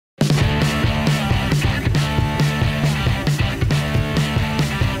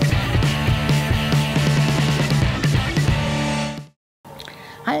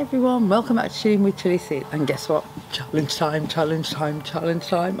everyone, welcome back to Chilling with Chilli Sid. And guess what? Challenge time, challenge time, challenge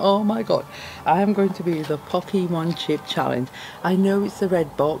time. Oh my god, I am going to be the Paqui one chip challenge. I know it's the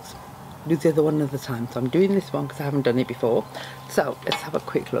red box, do the other one another time, so I'm doing this one because I haven't done it before. So let's have a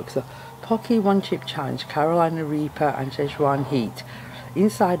quick look. So Paqui one chip challenge, Carolina Reaper and Szechuan heat.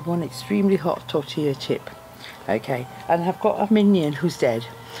 Inside one extremely hot tortilla chip. Okay, and I've got a minion who's dead.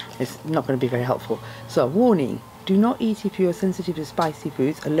 It's not going to be very helpful. So warning, do not eat if you are sensitive to spicy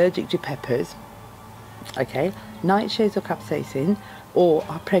foods, allergic to peppers, okay, nightshades or capsaicin, or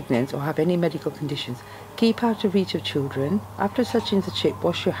are pregnant or have any medical conditions. Keep out of reach of children. After touching the chip,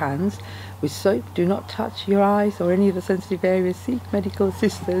 wash your hands with soap. Do not touch your eyes or any of the sensitive areas. Seek medical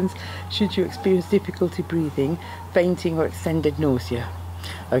assistance should you experience difficulty breathing, fainting or extended nausea.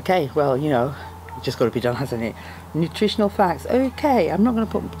 Okay, well, you know, it's just got to be done, hasn't it? Nutritional facts. Okay, I'm not going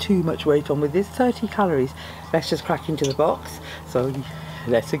to put too much weight on with this. 30 calories. Let's just crack into the box. So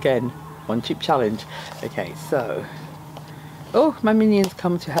let's again, one chip challenge. Okay, so, oh, my minions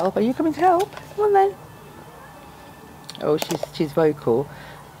come to help. Are you coming to help? Come on then. Oh, she's vocal.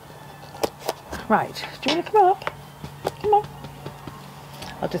 Right, do you want to come up? Come on.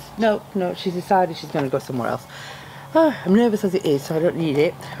 I'll just, no, she's decided she's going to go somewhere else. Oh, I'm nervous as it is, so I don't need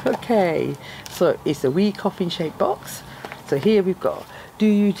it. Okay, so it's a wee coffin shaped box. So here we've got, do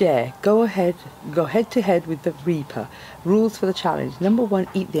you dare? Go head to head with the Reaper. Rules for the challenge. Number 1,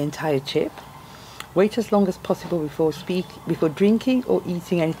 eat the entire chip. Wait as long as possible before drinking or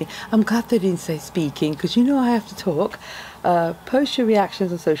eating anything. I'm glad they didn't say speaking, because you know I have to talk. Post your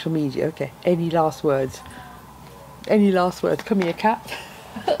reactions on social media. Okay, any last words? Any last words? Come here, cat.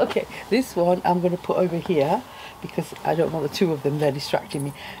 Okay, this one I'm going to put over here, because I don't want the two of them, they're distracting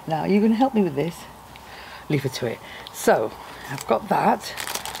me. Now, you're going to help me with this? Leave it to it. So, I've got that.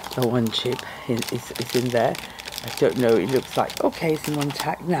 The one chip is in there. I don't know, it looks like, okay, it's in one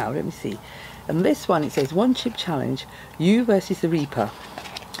tack. Now, let me see. And this one, it says, one chip challenge, you versus the Reaper.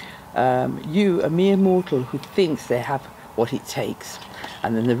 You, a mere mortal who thinks they have what it takes.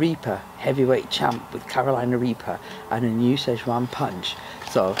 And then the Reaper, heavyweight champ with Carolina Reaper and a new Szechuan punch.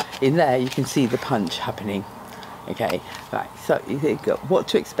 So, in there, you can see the punch happening. Okay, right, so here you go. What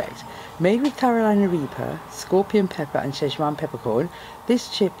to expect. Made with Carolina Reaper, scorpion pepper and Szechuan peppercorn,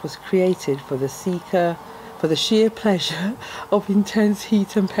 this chip was created for the sheer pleasure of intense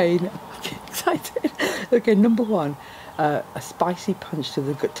heat and pain. I'm getting excited. Okay, number 1, a spicy punch to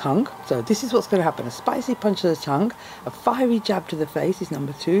the tongue. So this is what's going to happen. A spicy punch to the tongue, a fiery jab to the face is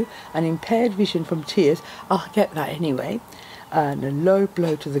number 2, an impaired vision from tears, I'll get that anyway, and a low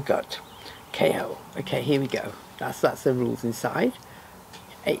blow to the gut. KO. Okay, here we go. That's the rules inside.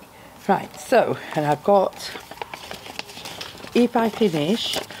 Hey, right, so, and I've got, if I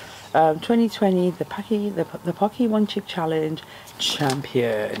finish 2020, the Paqui one chip challenge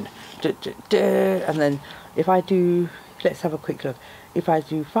champion. And then if I do, let's have a quick look. If I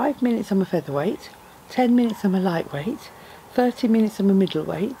do 5 minutes, I'm a featherweight, 10 minutes, I'm a lightweight, 30 minutes, I'm a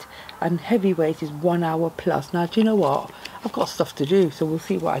middleweight, and heavyweight is 1 hour plus. Now, do you know what? I've got stuff to do, so we'll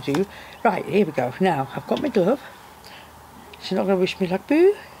see what I do. Right, here we go. Now, I've got my glove. She's not going to wish me luck, boo.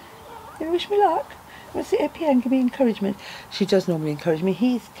 You going to wish me luck? I'm going to sit up here and give me encouragement. She does normally encourage me.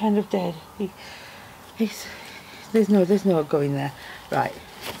 He's kind of dead. There's no going there. Right,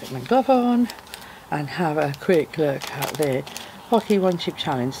 put my glove on and have a quick look at the Paqui one chip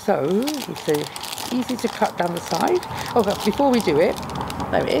challenge. So, it's easy to cut down the side. Oh, but before we do it,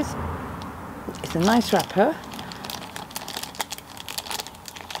 there it is. It's a nice wrapper.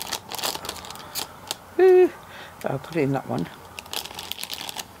 I'll put it in that one.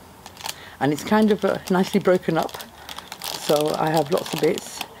 And it's kind of nicely broken up, so I have lots of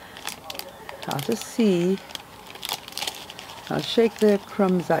bits. I'll just see. I'll shake the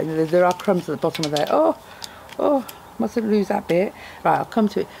crumbs out. There are crumbs at the bottom of there. Oh, mustn't lose that bit. Right, I'll come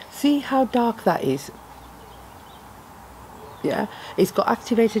to it. See how dark that is? Yeah, it's got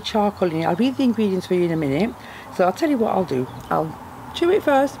activated charcoal in it. I'll read the ingredients for you in a minute. So I'll tell you what I'll do. I'll chew it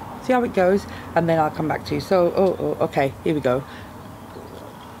first, see how it goes, and then I'll come back to you. So, okay, here we go.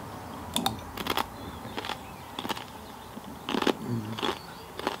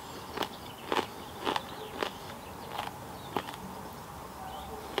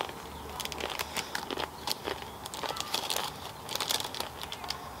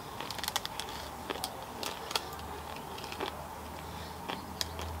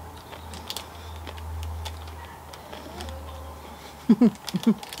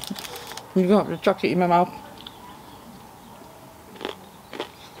 You got the chocolate in my mouth.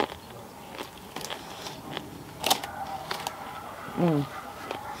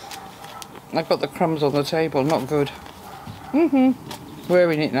 I got the crumbs on the table, not good.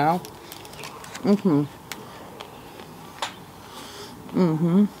 We're in it now.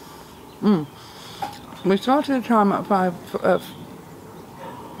 We started the time at 5.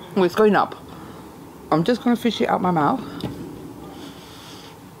 Well, it's going up. I'm just going to fish it out my mouth.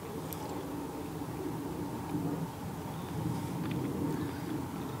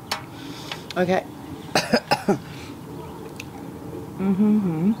 Okay.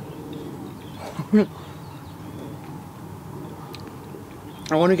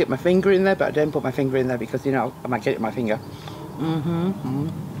 I want to get my finger in there, but I don't put my finger in there because, you know, I might get it in my finger.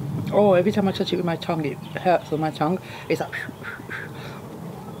 Oh, every time I touch it with my tongue, it hurts on my tongue. It's like...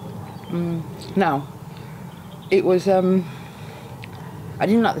 Now, it was... I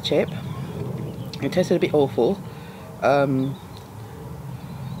didn't like the chip. It tasted a bit awful.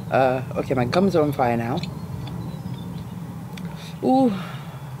 Okay, my gums are on fire now. Ooh,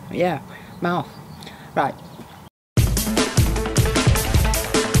 yeah, mouth. Right.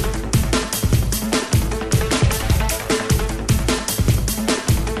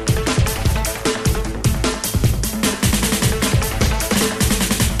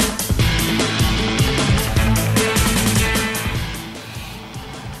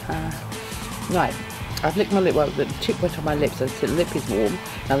 Right, I've licked my lip. Well, the tip went on my lips, so the lip is warm.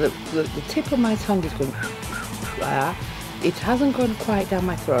 Now the tip of my tongue is going. It hasn't gone quite down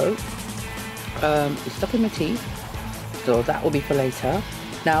my throat. It's stuck in my teeth, so that will be for later.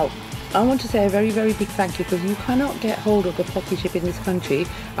 Now, I want to say a very, very big thank you, because you cannot get hold of the Paqui chip in this country.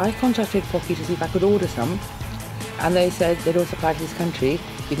 I contacted Paqui to see if I could order some, and they said they don't supply to this country.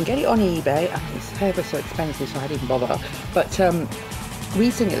 You can get it on eBay, and it's ever so expensive, so I didn't bother. But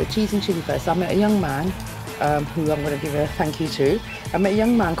recently at the Cheese and Chili Fest, I met a young man who I'm going to give a thank you to. I met a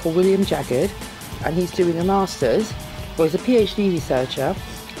young man called William Jagged, and he's doing a master's. Well, he's a PhD researcher.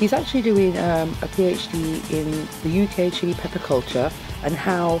 He's actually doing a PhD in the UK chili pepper culture and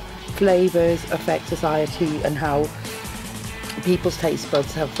how flavours affect society and how people's taste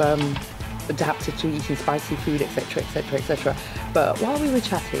buds have adapted to eating spicy food, etc, etc, etc. But while we were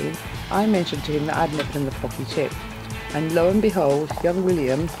chatting, I mentioned to him that I'd never done the Paqui chip. And lo and behold, young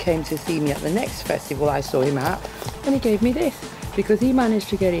William came to see me at the next festival I saw him at, and he gave me this, because he managed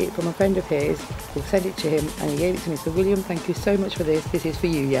to get it from a friend of his who sent it to him, and he gave it to me. So William, thank you so much for this. This is for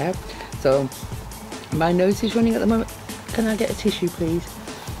you, yeah? So my nose is running at the moment. Can I get a tissue, please?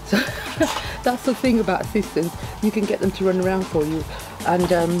 So that's the thing about assistants. You can get them to run around for you. And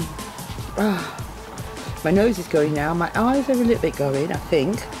my nose is going now. My eyes are a little bit going, I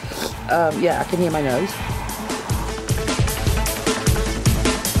think. Yeah, I can hear my nose.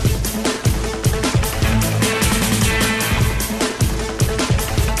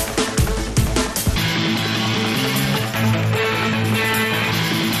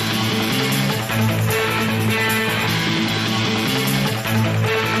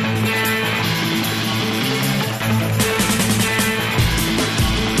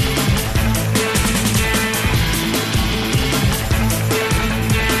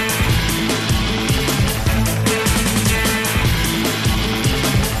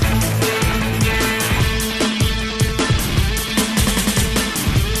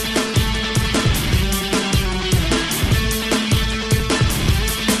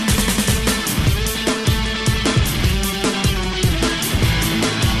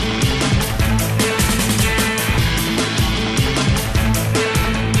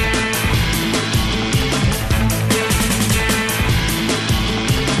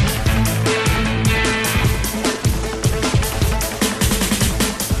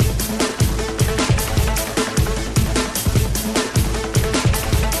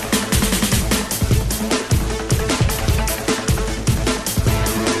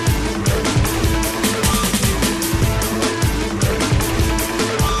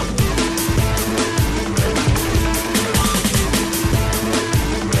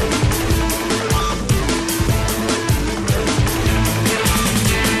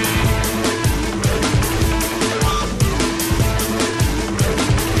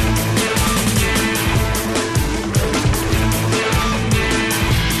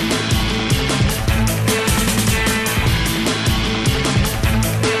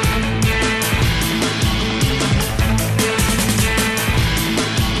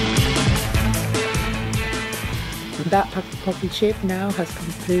 That Paqui chip now has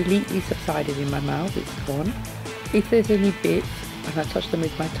completely subsided in my mouth. It's gone. If there's any bits and I touch them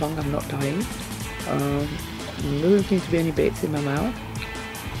with my tongue, I'm not dying. There doesn't seem to be any bits in my mouth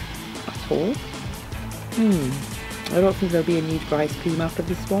at all. I don't think there'll be a need for ice cream after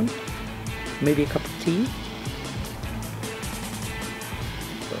this one. Maybe a cup of tea.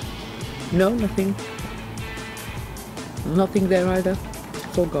 No, nothing. Nothing there either.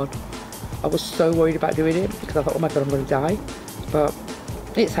 It's all gone. I was so worried about doing it because I thought, oh my god, I'm going to die. But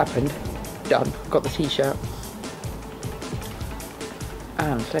it's happened. Done. Got the t-shirt.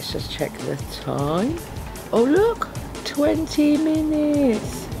 And let's just check the time. Oh look, 20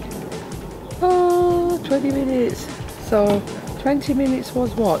 minutes. Oh, 20 minutes. So 20 minutes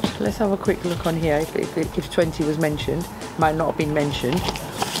was what? Let's have a quick look on here if 20 was mentioned. Might not have been mentioned.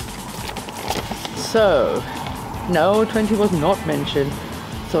 So no, 20 was not mentioned.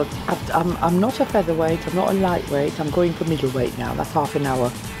 So I'm not a featherweight, I'm not a lightweight, I'm going for middleweight now. That's half an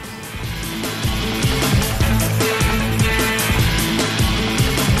hour.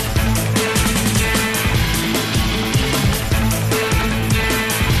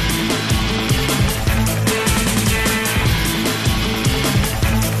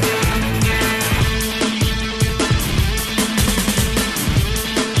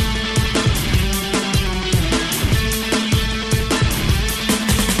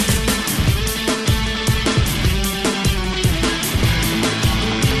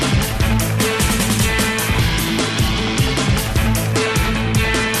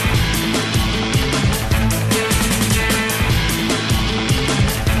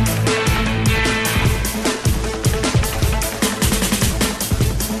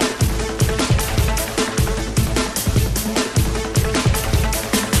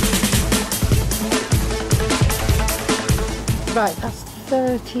 Right, that's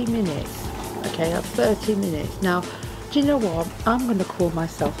 30 minutes. Okay, that's 30 minutes. Now, do you know what? I'm going to call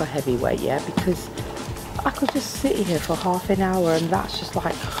myself a heavyweight, yeah? Because I could just sit here for half an hour and that's just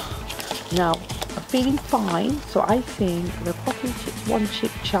like... Now, I'm feeling fine. So I think the Paqui One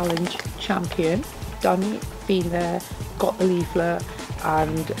Chip Challenge champion, done it, been there, got the leaflet,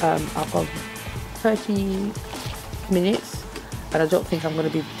 and I've got 30 minutes. And I don't think I'm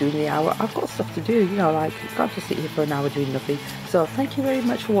going to be doing the hour. I've got stuff to do, you know, like, I can't just sit here for an hour doing nothing. So thank you very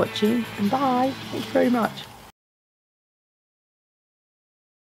much for watching, and bye. Thank you very much.